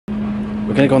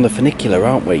We're going to go on the funicular,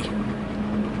 aren't we?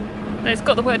 No, it's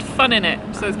got the word fun in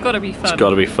it, so it's got to be fun. It's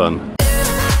got to be fun.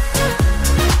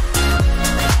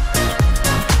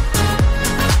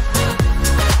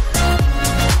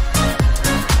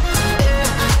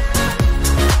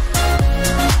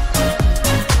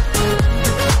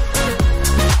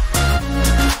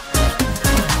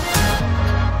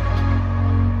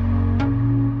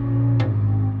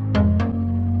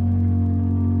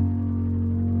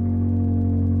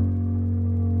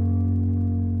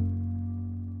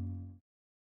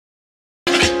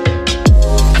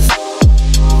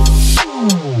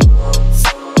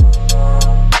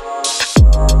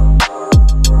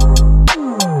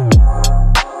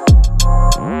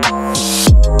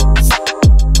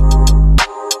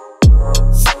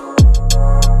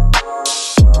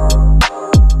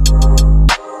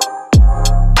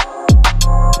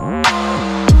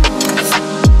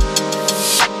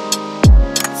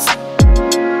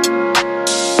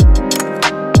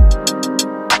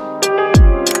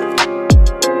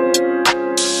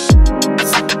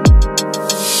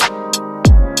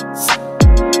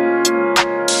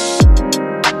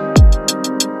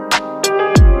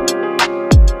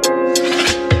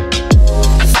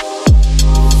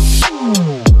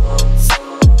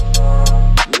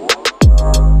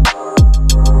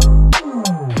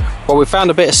 Well, we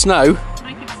found a bit of snow.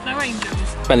 Making snow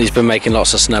angels. Bentley's been making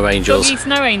lots of snow angels. Doggy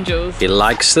snow angels. He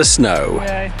likes the snow.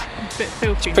 Yeah, it's a bit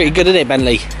filthy. It's pretty good, isn't it,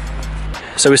 Bentley?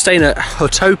 So we're staying at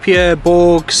Huttopia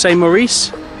Bourg St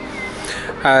Maurice.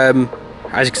 As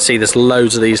you can see, there's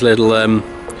loads of these little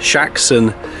shacks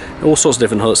and all sorts of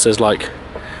different huts. There's like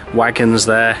wagons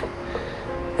there.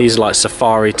 These are like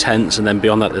safari tents, and then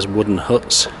beyond that there's wooden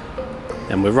huts.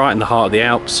 And we're right in the heart of the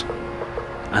Alps,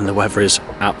 and the weather is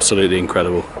absolutely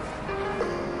incredible.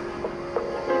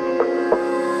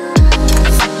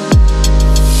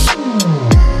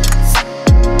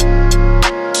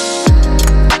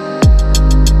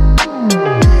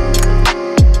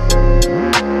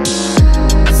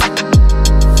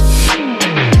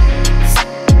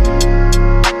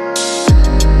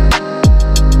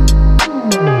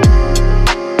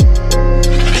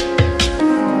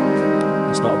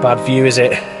 Bad view, is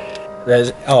it?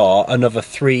 There's another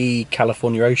 3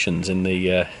 California Oceans in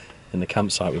the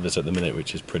campsite with us at the minute,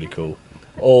 which is pretty cool.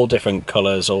 All different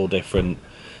colours, all different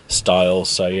styles.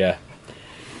 So yeah,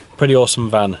 pretty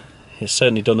awesome van. It's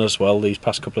certainly done us well these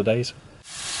past couple of days.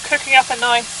 Cooking up a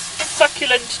nice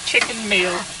succulent chicken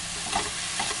meal.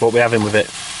 What are we having with it?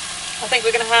 I think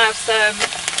we're going to have some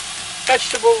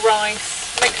vegetable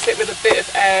rice, mix it with a bit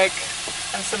of egg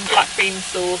and some black bean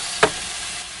sauce.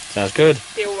 Sounds good.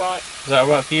 Be alright. Is that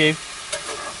alright for you?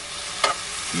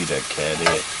 You don't care, do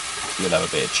you? You'll have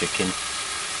a bit of chicken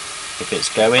if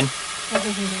it's going.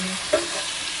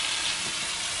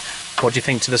 What do you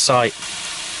think to the site?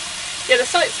 Yeah, the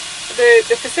site's,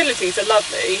 the facilities are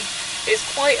lovely.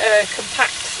 It's quite a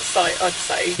compact site, I'd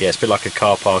say. Yeah, it's a bit like a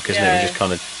car park, isn't it? We just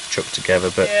kind of chucked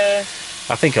together. But yeah.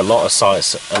 I think a lot of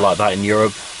sites are like that in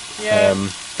Europe. Yeah.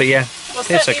 But yeah, well, it's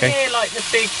certainly okay. near like the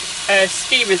big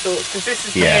ski resorts, because this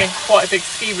is near quite a big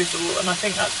ski resort, and I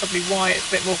think that's probably why it's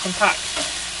a bit more compact.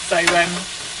 So yeah,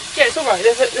 it's all right.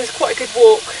 There's quite a good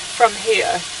walk from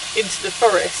here into the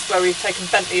forest where we've taken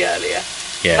Bentley earlier.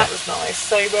 Yeah, that was nice.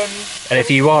 So and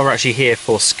if you are actually here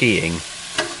for skiing,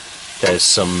 there's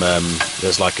some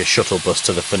there's like a shuttle bus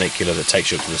to the funicular that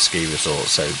takes you up to the ski resort.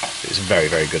 So it's very,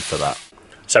 very good for that.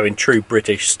 So in true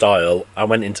British style, I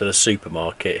went into the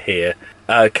supermarket here,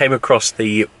 came across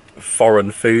the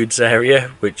foreign foods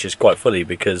area, which is quite funny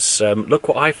because look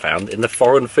what I found in the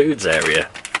foreign foods area.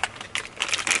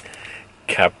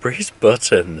 Cadbury's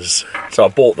buttons. So I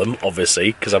bought them,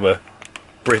 obviously, because I'm a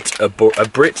Brit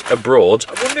abroad.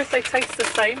 I wonder if they taste the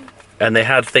same. And they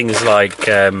had things like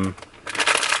kettle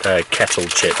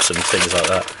chips and things like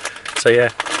that. So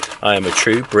yeah, I am a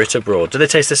true Brit abroad. Do they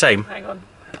taste the same? Hang on.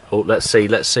 Oh, let's see,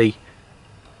 let's see.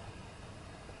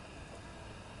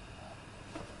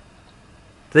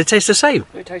 Do they taste the same?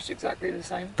 They taste exactly the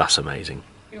same. That's amazing.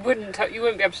 You wouldn't be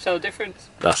able to tell the difference.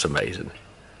 That's amazing.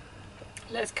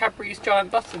 Let's Cadbury's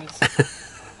giant buttons.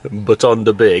 But on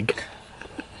the big.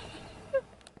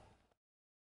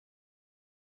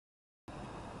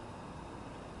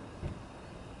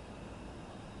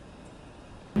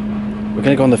 We're going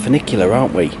to go on the funicular,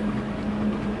 aren't we?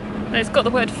 No, it's got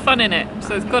the word fun in it,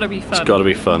 so it's got to be fun. It's got to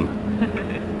be fun.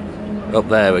 Up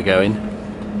there we're going.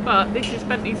 But this is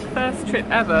Bentley's first trip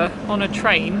ever on a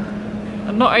train.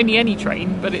 And not only any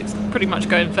train, but it's pretty much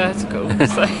going vertical.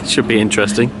 So should be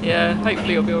interesting. Yeah,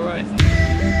 hopefully it'll be alright.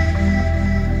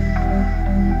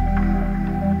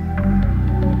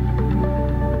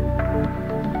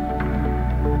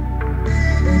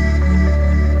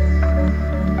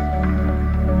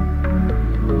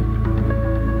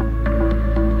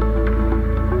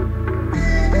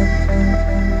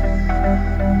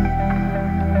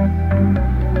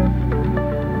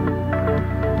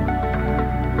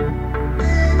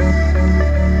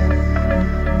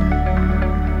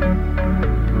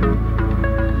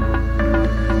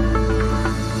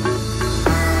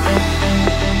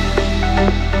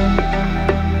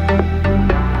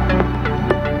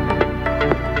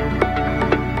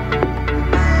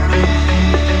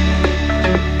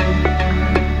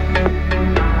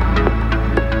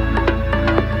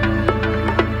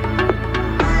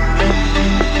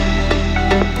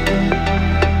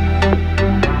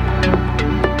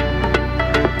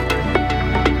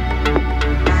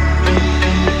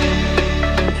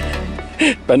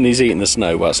 Bentley's eating the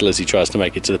snow whilst Lizzie tries to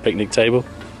make it to the picnic table.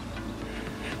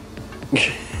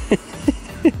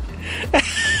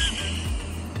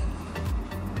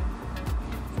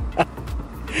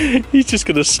 He's just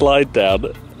going to slide down.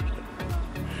 It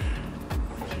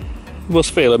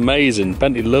must feel amazing.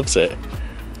 Bentley loves it.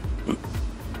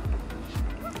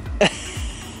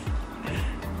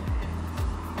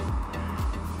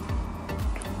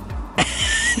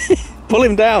 Pull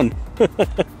him down.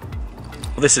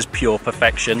 This is pure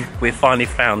perfection. We've finally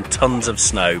found tons of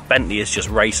snow. Bentley is just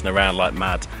racing around like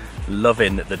mad,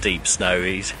 loving the deep snow.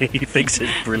 He thinks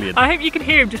it's brilliant. I hope you can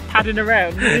hear him just padding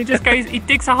around. He just goes, he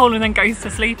digs a hole and then goes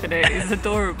to sleep in it. It's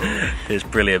adorable. It's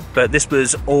brilliant. But this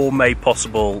was all made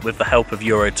possible with the help of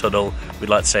Eurotunnel.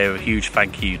 We'd like to say a huge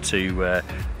thank you to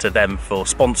them for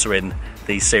sponsoring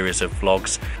these series of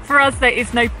vlogs. For us, there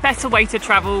is no better way to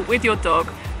travel with your dog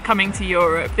coming to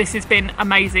Europe. This has been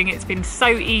amazing. It's been so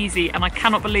easy, and I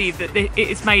cannot believe that it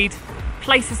has made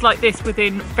places like this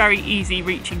within very easy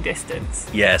reaching distance.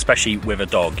 Yeah, especially with a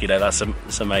dog, you know, that's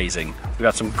amazing. We've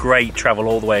had some great travel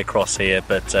all the way across here,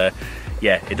 but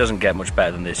yeah, it doesn't get much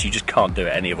better than this. You just can't do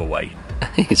it any other way.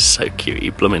 He's so cute.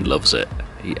 He blooming loves it.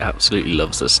 He absolutely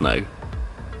loves the snow.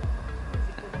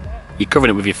 You're covering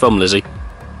it with your thumb, Lizzie.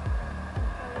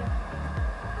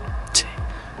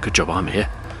 Good job I'm here.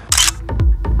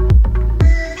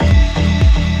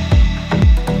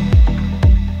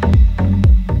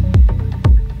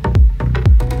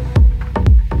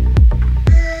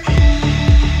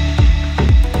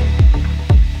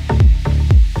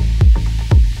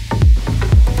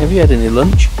 Have you had any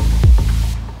lunch?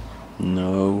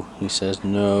 No, he says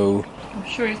no. I'm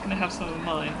sure he's going to have some of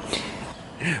mine.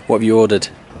 What have you ordered?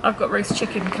 I've got roast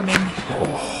chicken coming.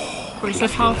 Oh, well, it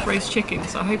says half roast chicken,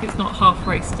 so I hope it's not half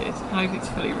roasted. I hope it's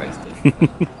fully roasted.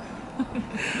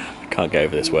 I can't get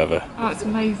over this weather. Oh, it's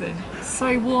amazing. It's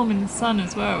so warm in the sun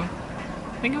as well.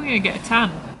 I think I'm going to get a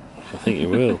tan. I think you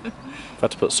will. I've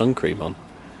had to put sun cream on.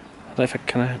 I don't know if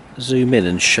can I zoom in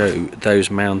and show those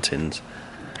mountains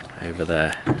over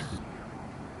there.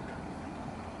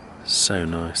 So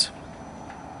nice.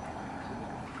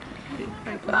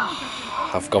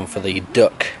 Oh, I've gone for the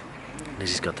duck.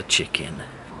 Lizzie's got the chicken.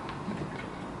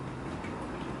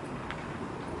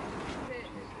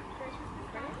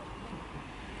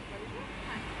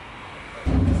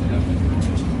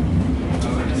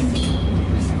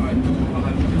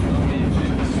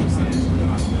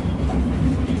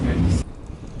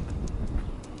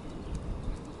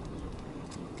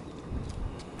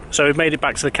 So we've made it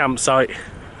back to the campsite.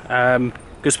 Going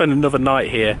to spend another night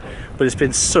here, but it's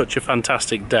been such a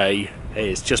fantastic day.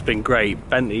 It's just been great.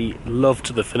 Bentley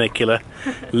loved the funicular,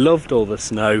 loved all the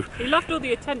snow. He loved all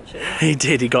the attention. He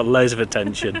did, he got loads of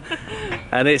attention.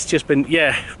 And it's just been,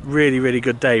 yeah, really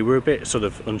good day. We're a bit sort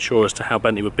of unsure as to how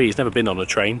Bentley would be. He's never been on a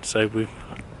train, so we've,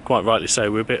 quite rightly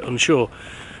so, we're a bit unsure.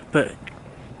 But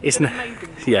it's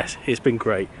yes, it's been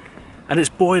great. And it's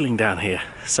boiling down here,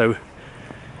 so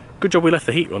good job we left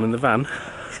the heat on in the van.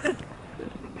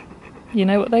 You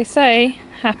know what they say,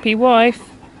 happy wife,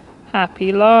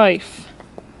 happy life.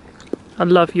 I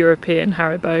love European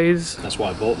Haribos. That's why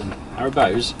I bought them.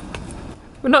 Haribos.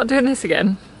 We're not doing this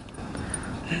again.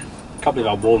 Can't believe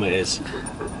how warm it is.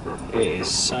 It is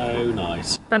so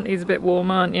nice. Bentley's a bit warm,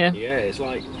 aren't you? Yeah, it's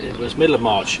like, it was middle of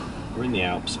March, we're in the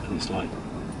Alps, and it's like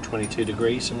 22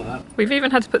 degrees, something like that. We've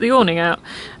even had to put the awning out,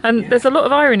 and there's a lot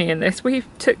of irony in this. We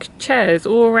took chairs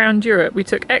all around Europe. We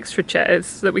took extra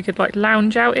chairs that we could like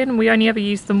lounge out in, and we only ever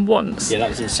used them once. Yeah, that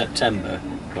was in September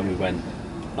when we went,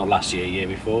 not last year, year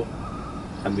before,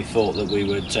 and we thought that we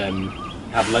would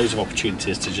have loads of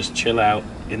opportunities to just chill out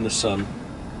in the sun.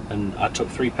 And I took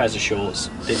 3 pairs of shorts,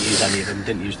 didn't use any of them,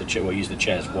 didn't use used the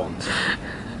chairs once.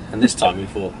 And this time we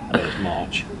thought, oh, it's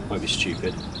March, won't be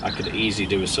stupid. I could easily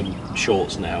do with some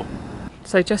shorts now.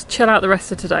 So just chill out the rest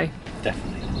of today.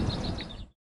 Definitely.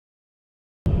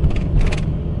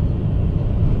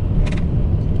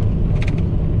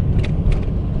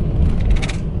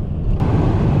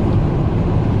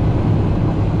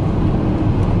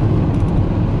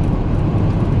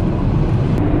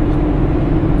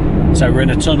 So we're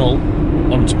in a tunnel,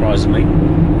 unsurprisingly.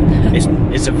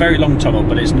 It's a very long tunnel,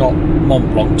 but it's not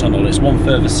Mont Blanc tunnel. It's one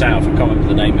further south. I can't remember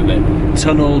the name of it.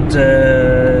 Tunnel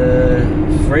de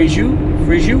Frejus?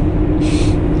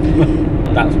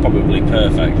 That's probably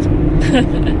perfect.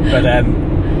 But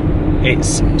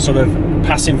it's sort of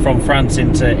passing from France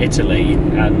into Italy,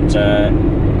 and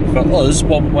for us,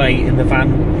 one way in the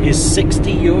van is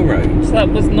 €60. So that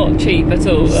was not cheap at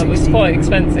all. That was quite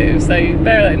expensive, so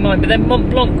bear that in mind. But then Mont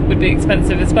Blanc would be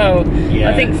expensive as well. Yeah.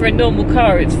 I think for a normal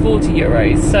car it's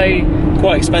 €40, so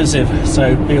quite expensive,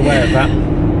 so be aware of that.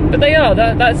 but they are.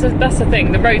 That's the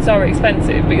thing. The roads are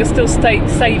expensive, but you're still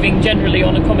saving generally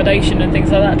on accommodation and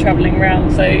things like that travelling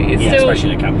around. So it's still,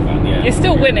 especially in a camper van. Yeah, you're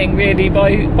still winning really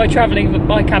by travelling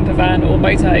by camper van or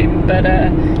motorhome.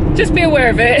 But just be aware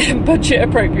of it and budget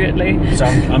appropriately. So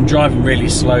I'm driving really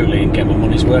slowly and get my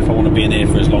money's worth. I want to be in here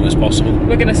for as long as possible.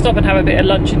 We're going to stop and have a bit of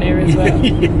lunch in here as well.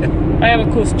 Yeah. I am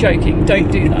of course joking.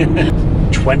 Don't do that.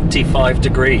 25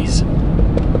 degrees.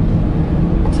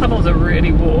 Tunnels are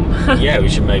really warm. Yeah, we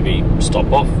should maybe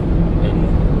stop off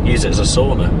and use it as a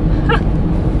sauna.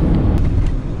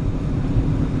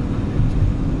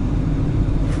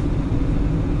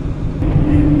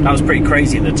 That was pretty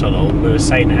crazy in the tunnel. We were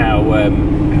saying how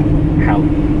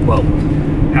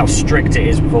strict it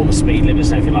is with all the speed limits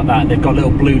and everything like that. And they've got little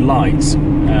blue lights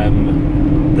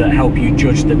that help you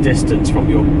judge the distance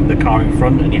from the car in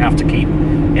front, and you have to keep,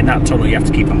 in that tunnel, you have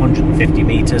to keep 150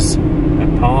 metres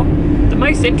apart. The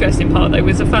most interesting part though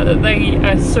was the fact that they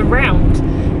surround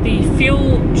the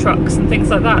fuel trucks and things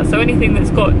like that, so anything that's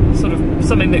got sort of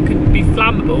something that could be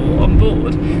flammable on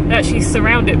board, they actually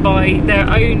surround it by their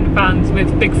own vans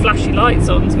with big flashy lights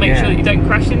on to make sure that you don't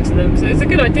crash into them. So it's a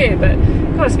good idea, but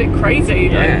God, it's a bit crazy.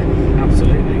 Yeah,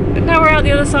 absolutely. But now we're out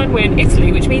the other side, we're in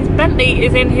Italy, which means Bentley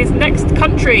is in his next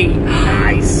country.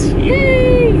 Nice.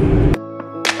 Yay!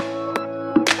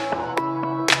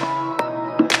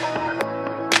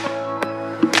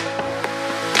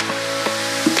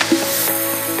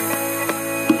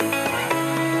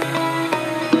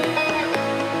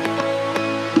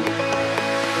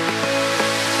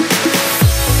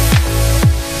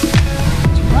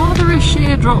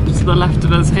 Drop to the left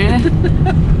of us here.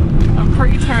 I'm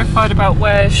pretty terrified about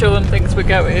where Sean thinks we're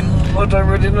going. I don't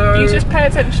really know. You just pay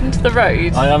attention to the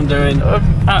road. I am doing.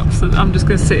 I'm just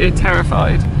going to sit here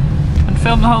terrified and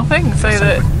film the whole thing so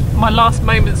that my last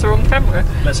moments are on camera.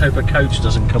 Let's hope a coach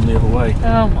doesn't come the other way.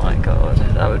 Oh my god,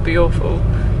 that would be awful.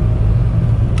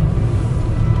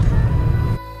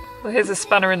 Well, here's a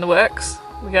spanner in the works.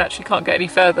 We actually can't get any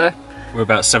further. We're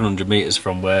about 700 metres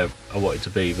from where I wanted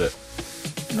to be, but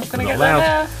not going to get allowed.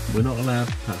 there. We're not allowed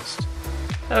past.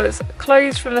 Oh, it's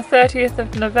closed from the 30th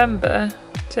of November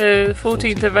to the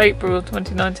 14th of April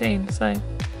 2019, so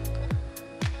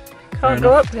can't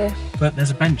go up here. But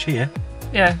there's a bench here.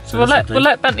 Yeah, so we'll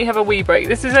let Bentley have a wee break.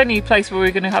 This is only a place where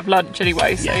we're going to have lunch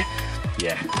anyway, so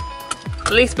yeah.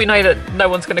 At least we know that no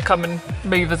one's going to come and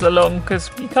move us along, because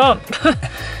you can't. But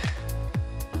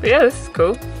yeah, this is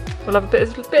cool. We'll have a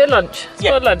bit of lunch.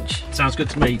 Spot lunch. Sounds good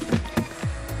to me.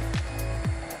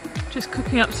 Just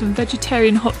cooking up some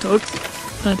vegetarian hot dogs.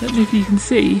 I don't know if you can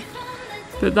see,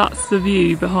 but that's the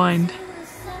view behind.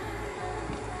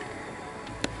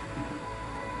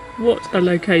 What a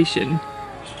location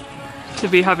to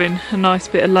be having a nice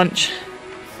bit of lunch.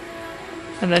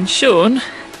 And then Sean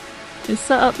is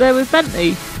sat up there with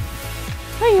Bentley.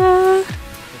 Hiya!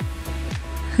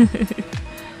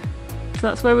 So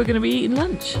that's where we're going to be eating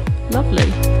lunch.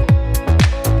 Lovely.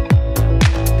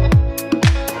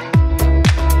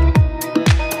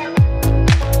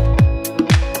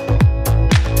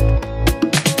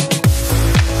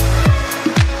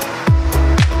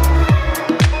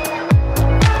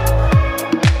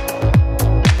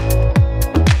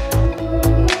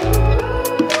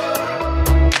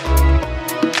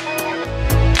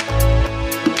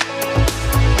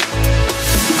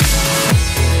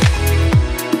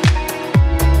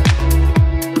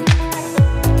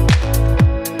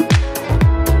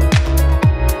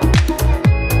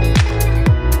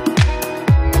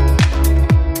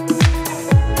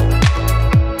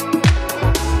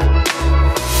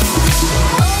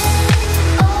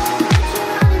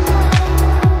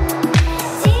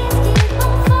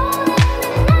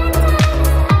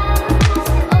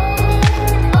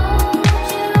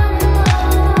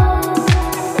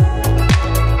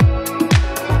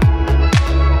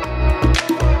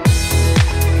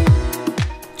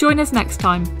 Join us next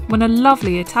time when a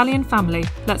lovely Italian family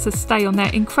lets us stay on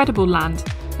their incredible land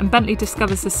and Bentley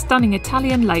discovers the stunning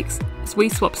Italian lakes as we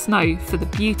swap snow for the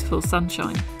beautiful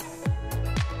sunshine.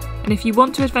 And if you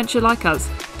want to adventure like us,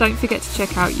 don't forget to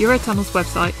check out Eurotunnel's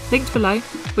website, linked below,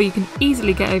 where you can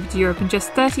easily get over to Europe in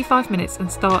just 35 minutes and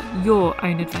start your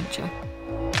own adventure.